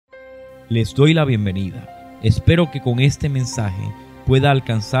Les doy la bienvenida. Espero que con este mensaje pueda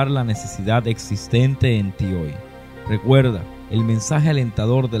alcanzar la necesidad existente en ti hoy. Recuerda, el mensaje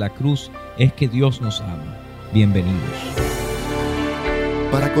alentador de la cruz es que Dios nos ama. Bienvenidos.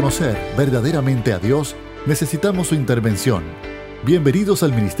 Para conocer verdaderamente a Dios, necesitamos su intervención. Bienvenidos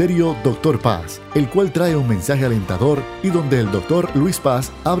al Ministerio Dr. Paz, el cual trae un mensaje alentador y donde el Dr. Luis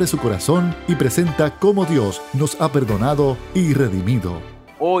Paz abre su corazón y presenta cómo Dios nos ha perdonado y redimido.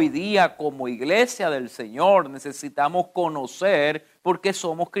 Hoy día, como iglesia del Señor, necesitamos conocer por qué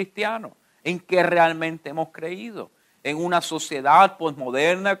somos cristianos, en qué realmente hemos creído. En una sociedad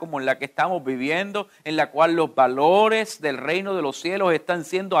posmoderna como en la que estamos viviendo, en la cual los valores del reino de los cielos están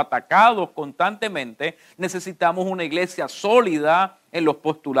siendo atacados constantemente, necesitamos una iglesia sólida en los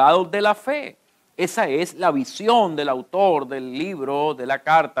postulados de la fe. Esa es la visión del autor del libro de la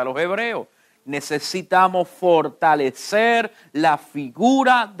carta a los Hebreos. Necesitamos fortalecer la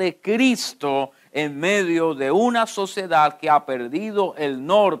figura de Cristo en medio de una sociedad que ha perdido el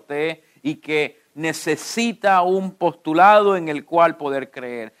norte y que necesita un postulado en el cual poder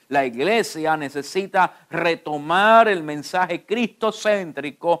creer. La iglesia necesita retomar el mensaje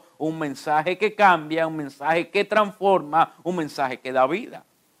cristocéntrico, un mensaje que cambia, un mensaje que transforma, un mensaje que da vida.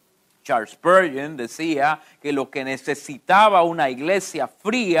 Charles Spurgeon decía que lo que necesitaba una iglesia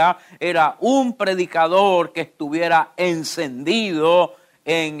fría era un predicador que estuviera encendido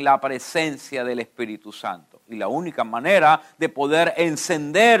en la presencia del Espíritu Santo. Y la única manera de poder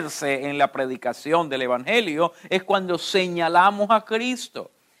encenderse en la predicación del Evangelio es cuando señalamos a Cristo.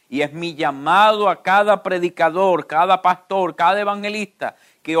 Y es mi llamado a cada predicador, cada pastor, cada evangelista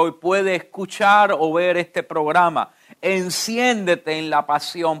que hoy puede escuchar o ver este programa. Enciéndete en la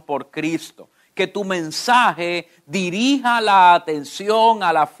pasión por Cristo. Que tu mensaje dirija la atención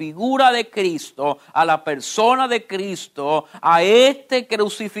a la figura de Cristo, a la persona de Cristo, a este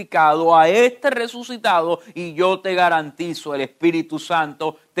crucificado, a este resucitado, y yo te garantizo, el Espíritu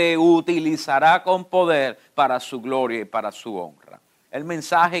Santo te utilizará con poder para su gloria y para su honra. El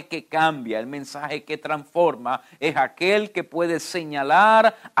mensaje que cambia, el mensaje que transforma, es aquel que puede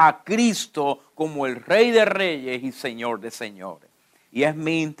señalar a Cristo como el Rey de Reyes y Señor de Señores. Y es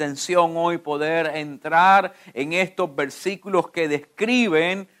mi intención hoy poder entrar en estos versículos que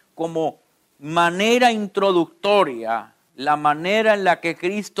describen como manera introductoria la manera en la que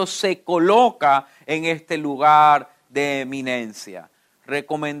Cristo se coloca en este lugar de eminencia.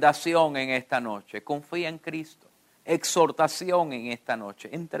 Recomendación en esta noche: confía en Cristo. Exhortación en esta noche: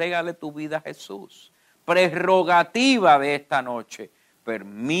 entrégale tu vida a Jesús. Prerrogativa de esta noche: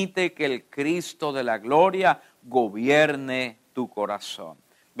 permite que el Cristo de la gloria gobierne tu corazón.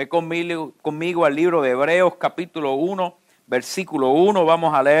 Ve conmigo al libro de Hebreos capítulo 1, versículo 1.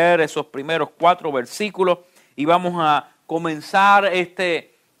 Vamos a leer esos primeros 4 versículos y vamos a comenzar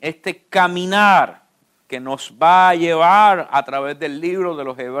este caminar que nos va a llevar a través del libro de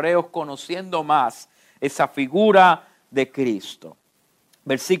los Hebreos, conociendo más esa figura de Cristo.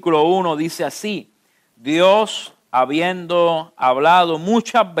 Versículo 1 dice así: Dios, habiendo hablado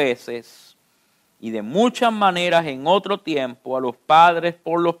muchas veces y de muchas maneras en otro tiempo a los padres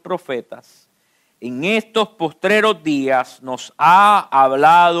por los profetas, en estos postreros días nos ha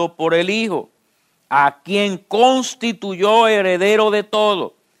hablado por el Hijo, a quien constituyó heredero de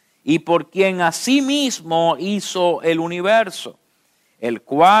todo y por quien asimismo hizo el universo, el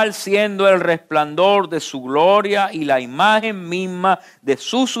cual, siendo el resplandor de su gloria y la imagen misma de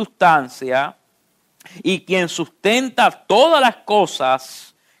su sustancia, y quien sustenta todas las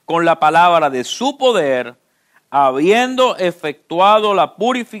cosas con la palabra de su poder, habiendo efectuado la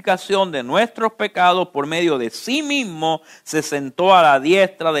purificación de nuestros pecados por medio de sí mismo, se sentó a la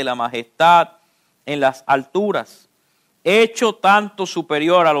diestra de la majestad en las alturas, hecho tanto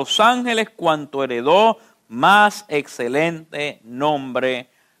superior a los ángeles cuanto heredó más excelente nombre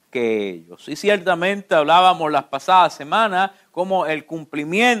que ellos. Y ciertamente hablábamos las pasadas semanas como el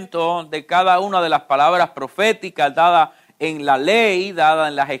cumplimiento de cada una de las palabras proféticas dadas en la ley, dada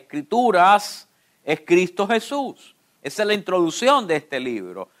en las escrituras, es Cristo Jesús. Esa es la introducción de este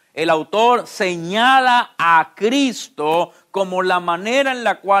libro. El autor señala a Cristo como la manera en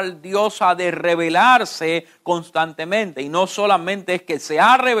la cual Dios ha de revelarse constantemente. Y no solamente es que se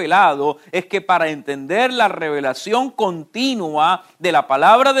ha revelado, es que para entender la revelación continua de la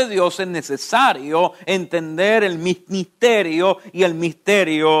palabra de Dios es necesario entender el misterio y el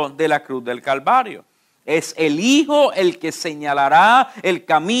misterio de la cruz del Calvario. Es el Hijo el que señalará el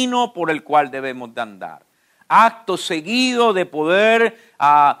camino por el cual debemos de andar. Acto seguido de poder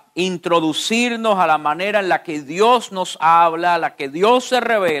introducirnos a la manera en la que Dios nos habla, la que Dios se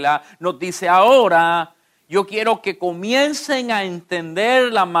revela, nos dice: ahora Yo quiero que comiencen a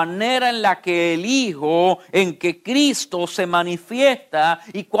entender la manera en la que el Hijo, en que Cristo se manifiesta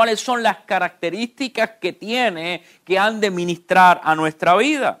y cuáles son las características que tiene que han de ministrar a nuestra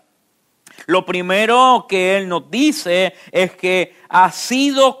vida. Lo primero que Él nos dice es que ha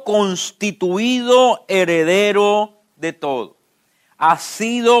sido constituido heredero de todo. Ha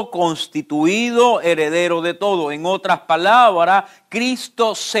sido constituido heredero de todo. En otras palabras,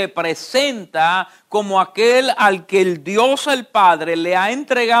 Cristo se presenta como aquel al que el Dios el Padre le ha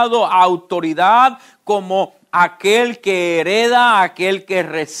entregado autoridad, como aquel que hereda, aquel que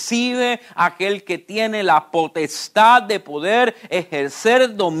recibe, aquel que tiene la potestad de poder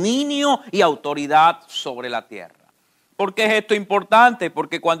ejercer dominio y autoridad sobre la tierra. ¿Por qué es esto importante?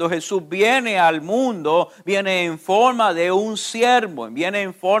 Porque cuando Jesús viene al mundo, viene en forma de un siervo, viene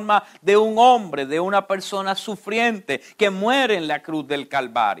en forma de un hombre, de una persona sufriente que muere en la cruz del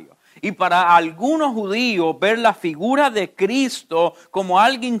Calvario. Y para algunos judíos ver la figura de Cristo como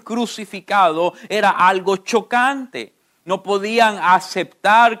alguien crucificado era algo chocante. No podían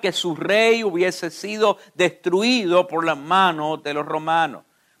aceptar que su rey hubiese sido destruido por las manos de los romanos.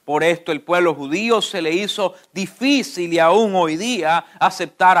 Por esto el pueblo judío se le hizo difícil y aún hoy día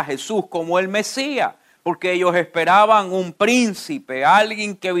aceptar a Jesús como el Mesías, porque ellos esperaban un príncipe,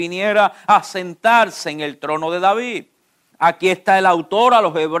 alguien que viniera a sentarse en el trono de David. Aquí está el autor a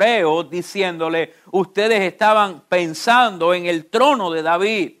los hebreos diciéndole, ustedes estaban pensando en el trono de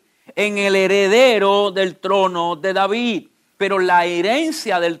David, en el heredero del trono de David, pero la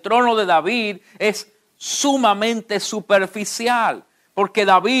herencia del trono de David es sumamente superficial. Porque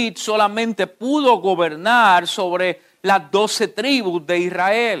David solamente pudo gobernar sobre las 12 tribus de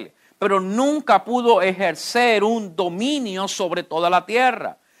Israel, pero nunca pudo ejercer un dominio sobre toda la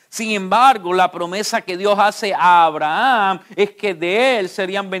tierra. Sin embargo, la promesa que Dios hace a Abraham es que de él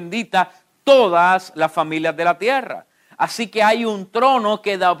serían benditas todas las familias de la tierra. Así que hay un trono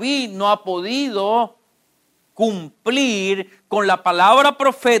que David no ha podido cumplir con la palabra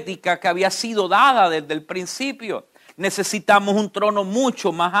profética que había sido dada desde el principio. Necesitamos un trono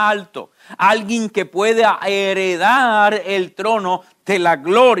mucho más alto, alguien que pueda heredar el trono de la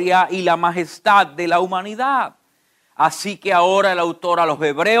gloria y la majestad de la humanidad. Así que ahora el autor a los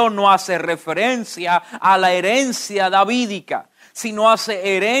hebreos no hace referencia a la herencia davídica, sino hace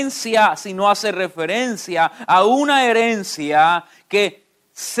referencia a una herencia que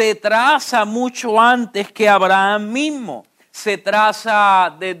se traza mucho antes que Abraham mismo, se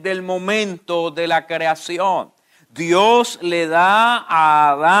traza desde el momento de la creación. Dios le da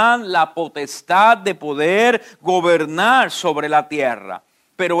a Adán la potestad de poder gobernar sobre la tierra.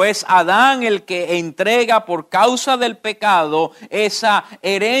 Pero es Adán el que entrega por causa del pecado esa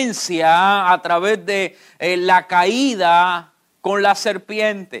herencia a través de la caída con la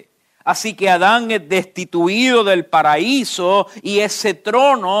serpiente. Así que Adán es destituido del paraíso y ese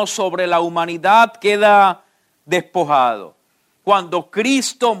trono sobre la humanidad queda despojado. Cuando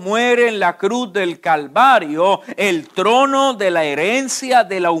Cristo muere en la cruz del Calvario, el trono de la herencia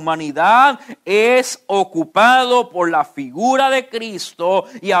de la humanidad es ocupado por la figura de Cristo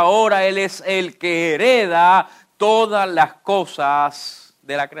y ahora Él es el que hereda todas las cosas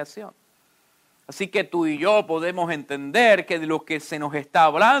de la creación. Así que tú y yo podemos entender que de lo que se nos está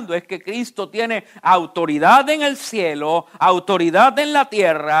hablando es que Cristo tiene autoridad en el cielo, autoridad en la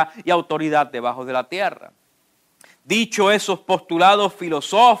tierra y autoridad debajo de la tierra. Dicho esos postulados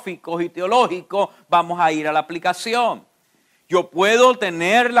filosóficos y teológicos, vamos a ir a la aplicación. Yo puedo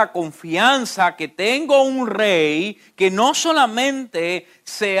tener la confianza que tengo un rey que no solamente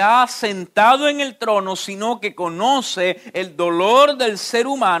se ha sentado en el trono, sino que conoce el dolor del ser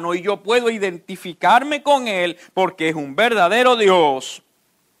humano y yo puedo identificarme con él porque es un verdadero Dios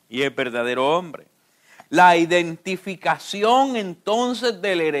y es verdadero hombre. La identificación entonces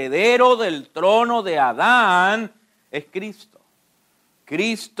del heredero del trono de Adán es Cristo.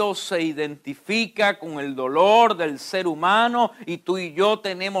 Cristo se identifica con el dolor del ser humano y tú y yo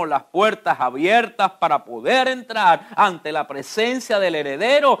tenemos las puertas abiertas para poder entrar ante la presencia del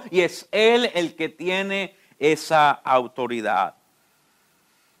heredero y es Él el que tiene esa autoridad.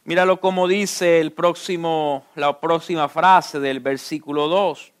 Míralo como dice la próxima frase del versículo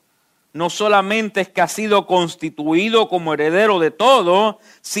 2. No solamente es que ha sido constituido como heredero de todo,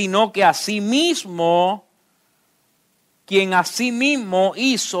 sino que asimismo quien asimismo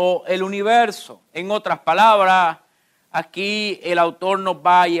hizo el universo. En otras palabras, aquí el autor nos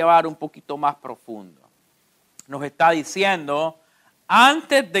va a llevar un poquito más profundo. Nos está diciendo,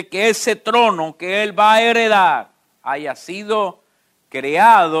 antes de que ese trono que él va a heredar haya sido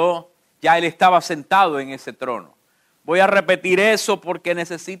creado, ya él estaba sentado en ese trono. Voy a repetir eso porque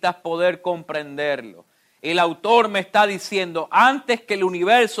necesitas poder comprenderlo. El autor me está diciendo, antes que el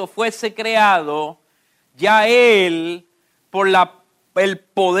universo fuese creado, ya Él, por el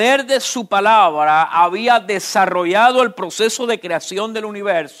poder de su palabra, había desarrollado el proceso de creación del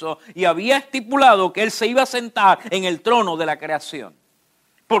universo y había estipulado que Él se iba a sentar en el trono de la creación.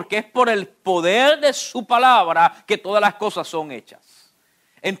 Porque es por el poder de su palabra que todas las cosas son hechas.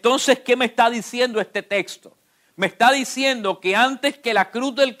 Entonces, ¿qué me está diciendo este texto? Me está diciendo que antes que la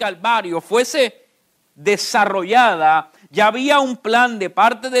cruz del Calvario fuese desarrollada, ya había un plan de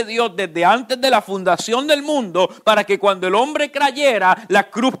parte de Dios desde antes de la fundación del mundo para que cuando el hombre creyera, la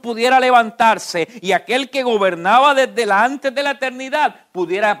cruz pudiera levantarse y aquel que gobernaba desde antes de la eternidad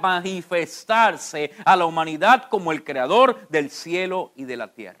pudiera manifestarse a la humanidad como el creador del cielo y de la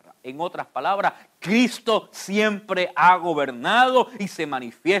tierra. En otras palabras, Cristo siempre ha gobernado y se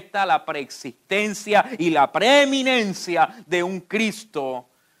manifiesta la preexistencia y la preeminencia de un Cristo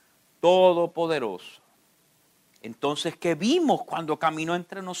todopoderoso. Entonces, ¿qué vimos cuando caminó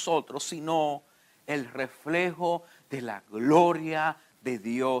entre nosotros? Sino el reflejo de la gloria de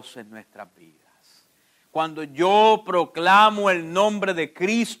Dios en nuestras vidas. Cuando yo proclamo el nombre de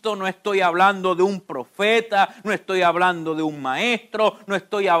Cristo, no estoy hablando de un profeta, no estoy hablando de un maestro, no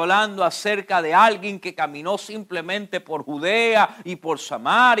estoy hablando acerca de alguien que caminó simplemente por Judea y por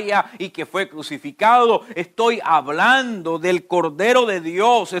Samaria y que fue crucificado. Estoy hablando del Cordero de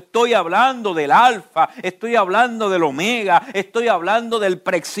Dios, estoy hablando del Alfa, estoy hablando del Omega, estoy hablando del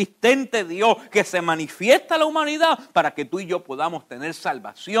preexistente Dios que se manifiesta a la humanidad para que tú y yo podamos tener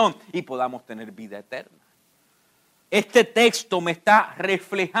salvación y podamos tener vida eterna. Este texto me está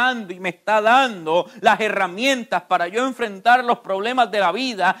reflejando y me está dando las herramientas para yo enfrentar los problemas de la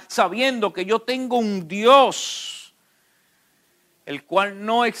vida sabiendo que yo tengo un Dios, el cual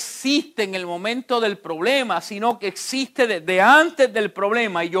no existe en el momento del problema, sino que existe desde antes del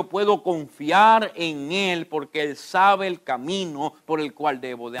problema y yo puedo confiar en Él porque Él sabe el camino por el cual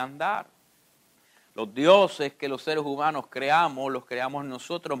debo de andar. Los dioses que los seres humanos creamos, los creamos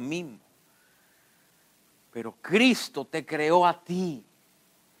nosotros mismos. Pero Cristo te creó a ti.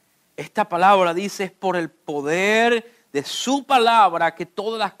 Esta palabra dice es por el poder de su palabra que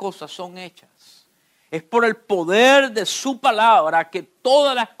todas las cosas son hechas. Es por el poder de su palabra que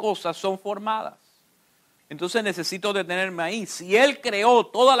todas las cosas son formadas. Entonces necesito detenerme ahí. Si Él creó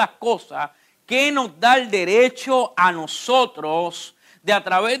todas las cosas, ¿qué nos da el derecho a nosotros de a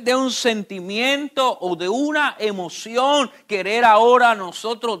través de un sentimiento o de una emoción querer ahora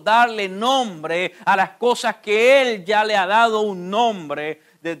nosotros darle nombre a las cosas que Él ya le ha dado un nombre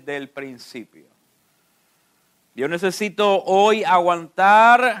desde el principio? Yo necesito hoy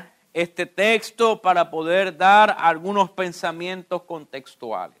aguantar este texto para poder dar algunos pensamientos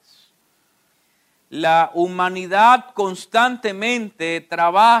contextuales. La humanidad constantemente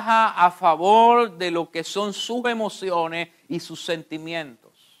trabaja a favor de lo que son sus emociones y sus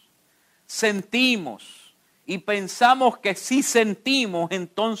sentimientos. Sentimos y pensamos que si sentimos,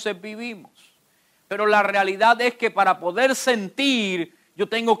 entonces vivimos. Pero la realidad es que para poder sentir, yo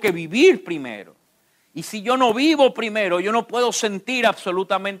tengo que vivir primero. Y si yo no vivo primero, yo no puedo sentir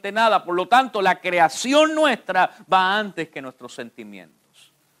absolutamente nada. Por lo tanto, la creación nuestra va antes que nuestros sentimientos.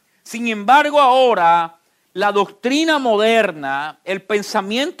 Sin embargo, ahora la doctrina moderna, el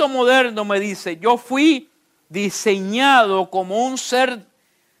pensamiento moderno me dice, yo fui diseñado como un ser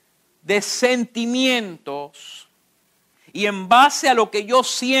de sentimientos y en base a lo que yo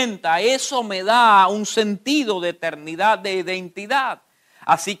sienta, eso me da un sentido de eternidad, de identidad.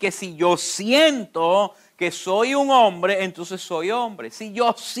 Así que si yo siento que soy un hombre, entonces soy hombre. Si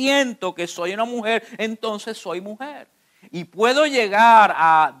yo siento que soy una mujer, entonces soy mujer. Y puedo llegar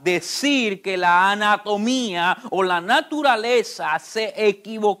a decir que la anatomía o la naturaleza se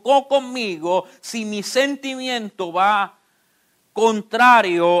equivocó conmigo si mi sentimiento va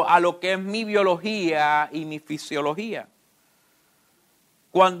contrario a lo que es mi biología y mi fisiología.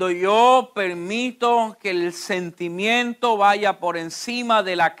 Cuando yo permito que el sentimiento vaya por encima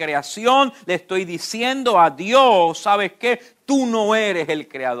de la creación, le estoy diciendo a Dios, ¿sabes qué? Tú no eres el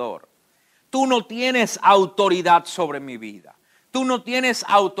creador. Tú no tienes autoridad sobre mi vida. Tú no tienes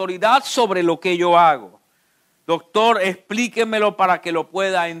autoridad sobre lo que yo hago. Doctor, explíquemelo para que lo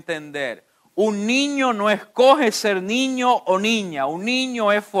pueda entender. Un niño no escoge ser niño o niña. Un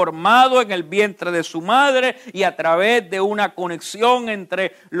niño es formado en el vientre de su madre y a través de una conexión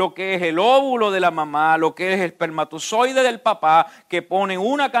entre lo que es el óvulo de la mamá, lo que es el espermatozoide del papá, que ponen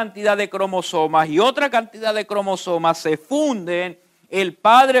una cantidad de cromosomas y otra cantidad de cromosomas, se funden. El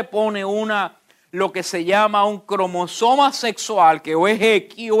padre pone una lo que se llama un cromosoma sexual, que o es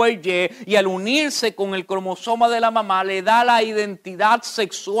X o es Y, y al unirse con el cromosoma de la mamá le da la identidad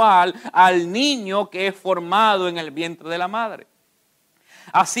sexual al niño que es formado en el vientre de la madre.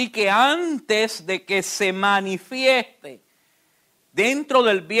 Así que antes de que se manifieste dentro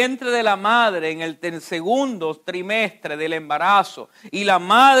del vientre de la madre en el segundo trimestre del embarazo y la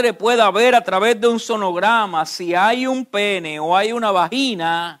madre pueda ver a través de un sonograma si hay un pene o hay una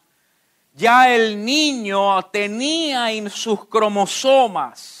vagina, ya el niño tenía en sus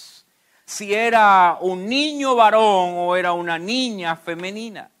cromosomas si era un niño varón o era una niña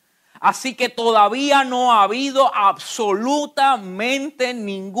femenina. Así que todavía no ha habido absolutamente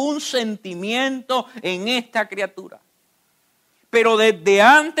ningún sentimiento en esta criatura. Pero desde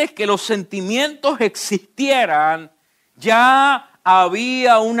antes que los sentimientos existieran, ya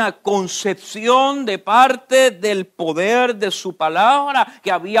había una concepción de parte del poder de su palabra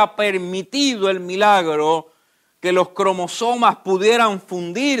que había permitido el milagro que los cromosomas pudieran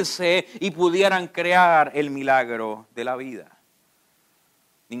fundirse y pudieran crear el milagro de la vida.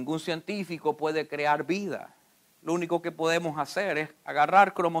 Ningún científico puede crear vida. Lo único que podemos hacer es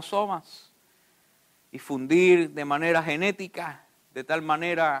agarrar cromosomas y fundir de manera genética, de tal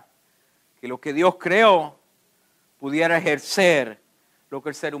manera que lo que Dios creó pudiera ejercer lo que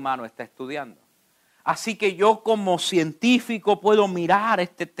el ser humano está estudiando. Así que yo como científico puedo mirar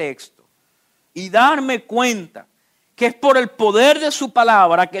este texto y darme cuenta que es por el poder de su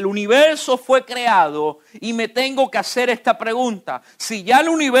palabra que el universo fue creado, y me tengo que hacer esta pregunta: si ya el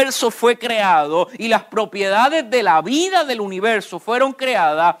universo fue creado y las propiedades de la vida del universo fueron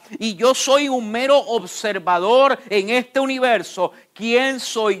creadas y yo soy un mero observador en este universo, ¿quién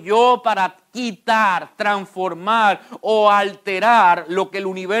soy yo para quitar, transformar o alterar lo que el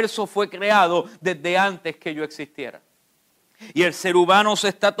universo fue creado desde antes que yo existiera? Y el ser humano se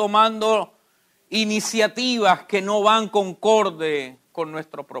está tomando iniciativas que no van concorde con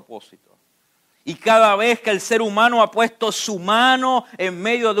nuestro propósito. Y cada vez que el ser humano ha puesto su mano en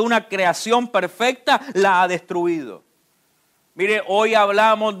medio de una creación perfecta, la ha destruido. Mire, hoy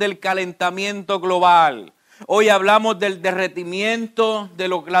hablamos del calentamiento global. Hoy hablamos del derretimiento de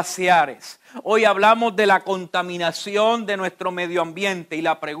los glaciares. Hoy hablamos de la contaminación de nuestro medio ambiente. Y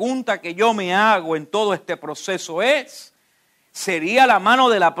la pregunta que yo me hago en todo este proceso es: ¿sería la mano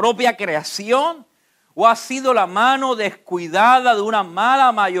de la propia creación o ha sido la mano descuidada de una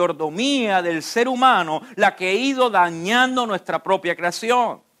mala mayordomía del ser humano la que ha ido dañando nuestra propia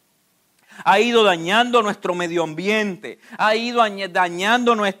creación? Ha ido dañando nuestro medio ambiente, ha ido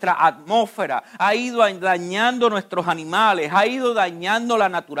dañando nuestra atmósfera, ha ido dañando nuestros animales, ha ido dañando la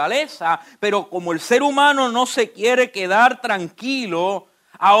naturaleza, pero como el ser humano no se quiere quedar tranquilo,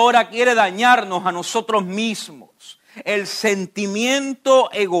 ahora quiere dañarnos a nosotros mismos. El sentimiento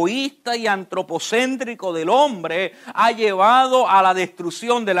egoísta y antropocéntrico del hombre ha llevado a la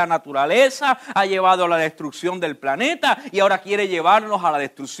destrucción de la naturaleza, ha llevado a la destrucción del planeta y ahora quiere llevarnos a la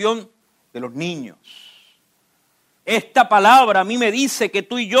destrucción de los niños. Esta palabra a mí me dice que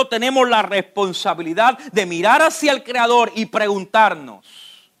tú y yo tenemos la responsabilidad de mirar hacia el Creador y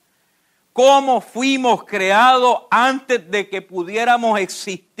preguntarnos: ¿cómo fuimos creados antes de que pudiéramos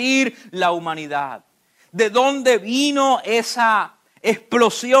existir la humanidad? ¿De dónde vino esa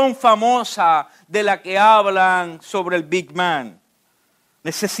explosión famosa de la que hablan sobre el Big Bang?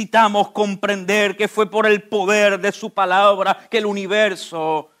 Necesitamos comprender que fue por el poder de su palabra que el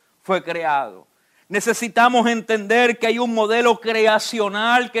universo fue creado. Necesitamos entender que hay un modelo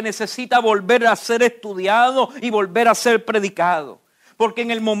creacional que necesita volver a ser estudiado y volver a ser predicado. Porque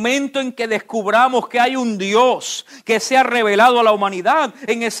en el momento en que descubramos que hay un Dios que se ha revelado a la humanidad,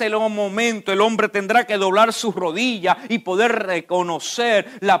 en ese momento el hombre tendrá que doblar sus rodillas y poder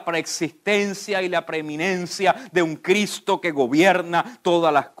reconocer la preexistencia y la preeminencia de un Cristo que gobierna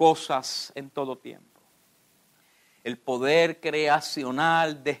todas las cosas en todo tiempo. El poder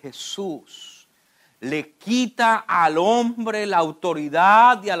creacional de Jesús le quita al hombre la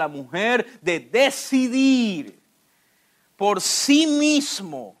autoridad y a la mujer de decidir por sí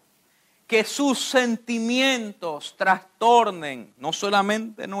mismo que sus sentimientos trastornen no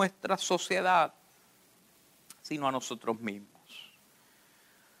solamente nuestra sociedad, sino a nosotros mismos.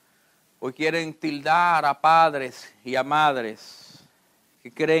 Hoy quieren tildar a padres y a madres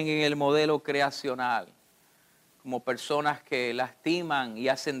que creen en el modelo creacional como personas que lastiman y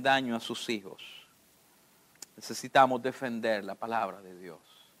hacen daño a sus hijos. Necesitamos defender la palabra de Dios.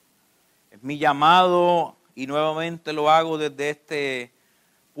 Es mi llamado, y nuevamente lo hago desde este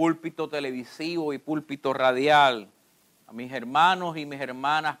púlpito televisivo y púlpito radial, a mis hermanos y mis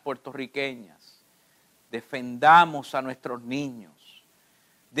hermanas puertorriqueñas: defendamos a nuestros niños,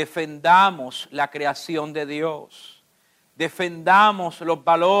 defendamos la creación de Dios, defendamos los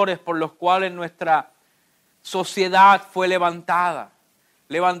valores por los cuales nuestra sociedad fue levantada.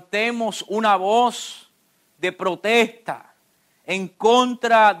 Levantemos una voz de protesta en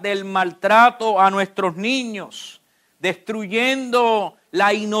contra del maltrato a nuestros niños, destruyendo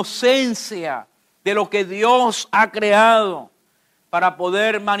la inocencia de lo que Dios ha creado para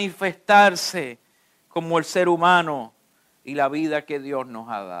poder manifestarse como el ser humano y la vida que Dios nos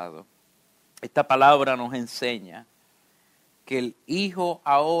ha dado. Esta palabra nos enseña que el Hijo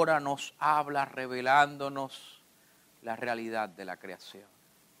ahora nos habla revelándonos la realidad de la creación.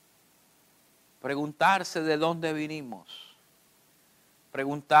 Preguntarse de dónde vinimos,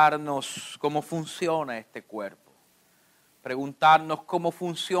 preguntarnos cómo funciona este cuerpo, preguntarnos cómo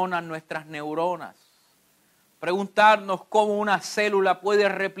funcionan nuestras neuronas, preguntarnos cómo una célula puede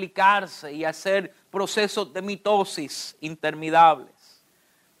replicarse y hacer procesos de mitosis interminables,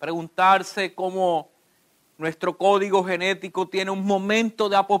 preguntarse cómo nuestro código genético tiene un momento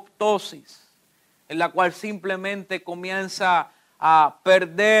de apoptosis en la cual simplemente comienza a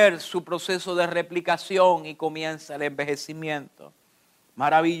perder su proceso de replicación y comienza el envejecimiento.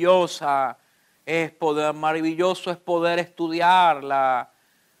 Maravilloso es poder estudiar la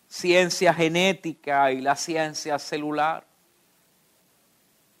ciencia genética y la ciencia celular.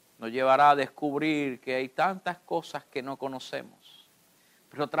 Nos llevará a descubrir que hay tantas cosas que no conocemos,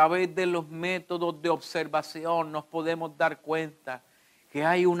 pero a través de los métodos de observación nos podemos dar cuenta que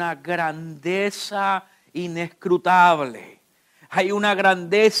hay una grandeza inescrutable, hay una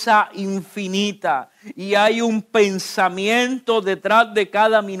grandeza infinita y hay un pensamiento detrás de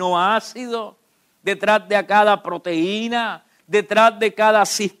cada aminoácido, detrás de cada proteína, detrás de cada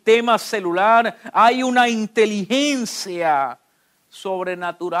sistema celular. Hay una inteligencia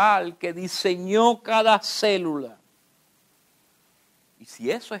sobrenatural que diseñó cada célula. Y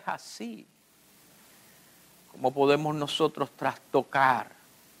si eso es así, ¿cómo podemos nosotros trastocar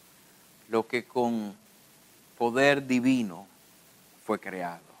lo que con poder divino fue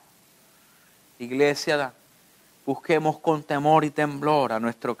creado? Iglesia, busquemos con temor y temblor a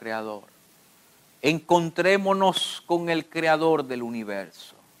nuestro Creador. Encontrémonos con el Creador del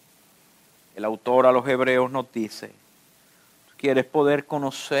universo. El autor a los Hebreos nos dice: ¿tú quieres poder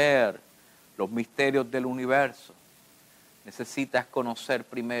conocer los misterios del universo? Necesitas conocer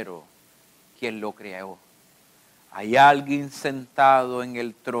primero quién lo creó. Hay alguien sentado en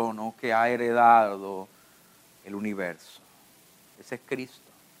el trono que ha heredado el universo. Ese es Cristo.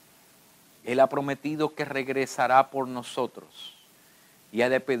 Él ha prometido que regresará por nosotros y ha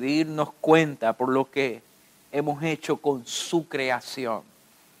de pedirnos cuenta por lo que hemos hecho con su creación.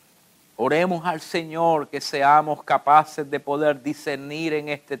 Oremos al Señor que seamos capaces de poder discernir en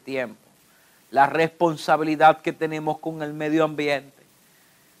este tiempo la responsabilidad que tenemos con el medio ambiente,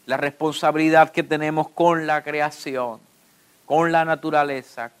 la responsabilidad que tenemos con la creación, con la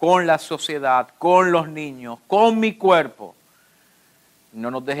naturaleza, con la sociedad, con los niños, con mi cuerpo.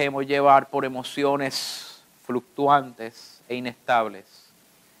 No nos dejemos llevar por emociones fluctuantes e inestables,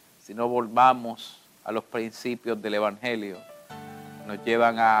 sino volvamos a los principios del Evangelio. Nos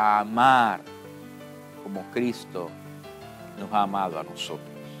llevan a amar como Cristo nos ha amado a nosotros.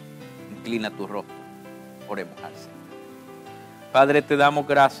 Inclina tu rostro, oremos al Señor. Padre, te damos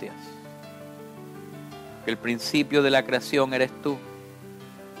gracias, que el principio de la creación eres tú.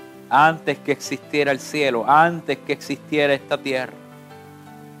 Antes que existiera el cielo, antes que existiera esta tierra,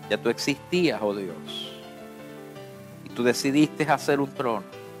 ya tú existías, oh Dios. Y tú decidiste hacer un trono,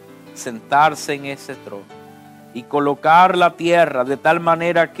 sentarse en ese trono y colocar la tierra de tal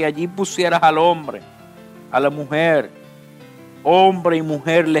manera que allí pusieras al hombre, a la mujer. Hombre y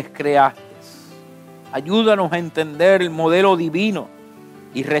mujer les creaste. Ayúdanos a entender el modelo divino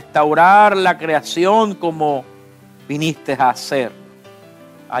y restaurar la creación como viniste a hacer.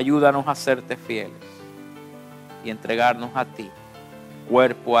 Ayúdanos a serte fieles y entregarnos a ti,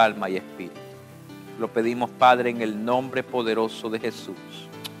 cuerpo, alma y espíritu. Lo pedimos, Padre, en el nombre poderoso de Jesús.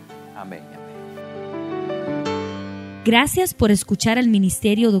 Amén. Gracias por escuchar al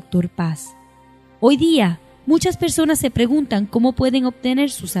Ministerio Dr. Paz. Hoy día, muchas personas se preguntan cómo pueden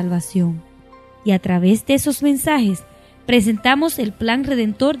obtener su salvación. Y a través de esos mensajes, presentamos el plan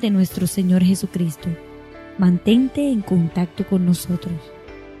redentor de nuestro Señor Jesucristo. Mantente en contacto con nosotros.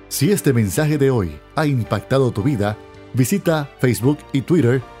 Si este mensaje de hoy ha impactado tu vida, visita Facebook y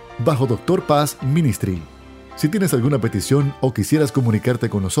Twitter bajo Dr. Paz Ministry. Si tienes alguna petición o quisieras comunicarte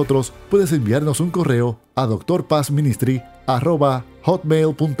con nosotros, puedes enviarnos un correo a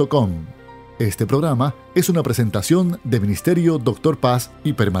drpazministry@hotmail.com. Este programa es una presentación de Ministerio Dr. Paz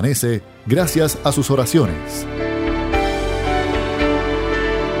y permanece gracias a sus oraciones.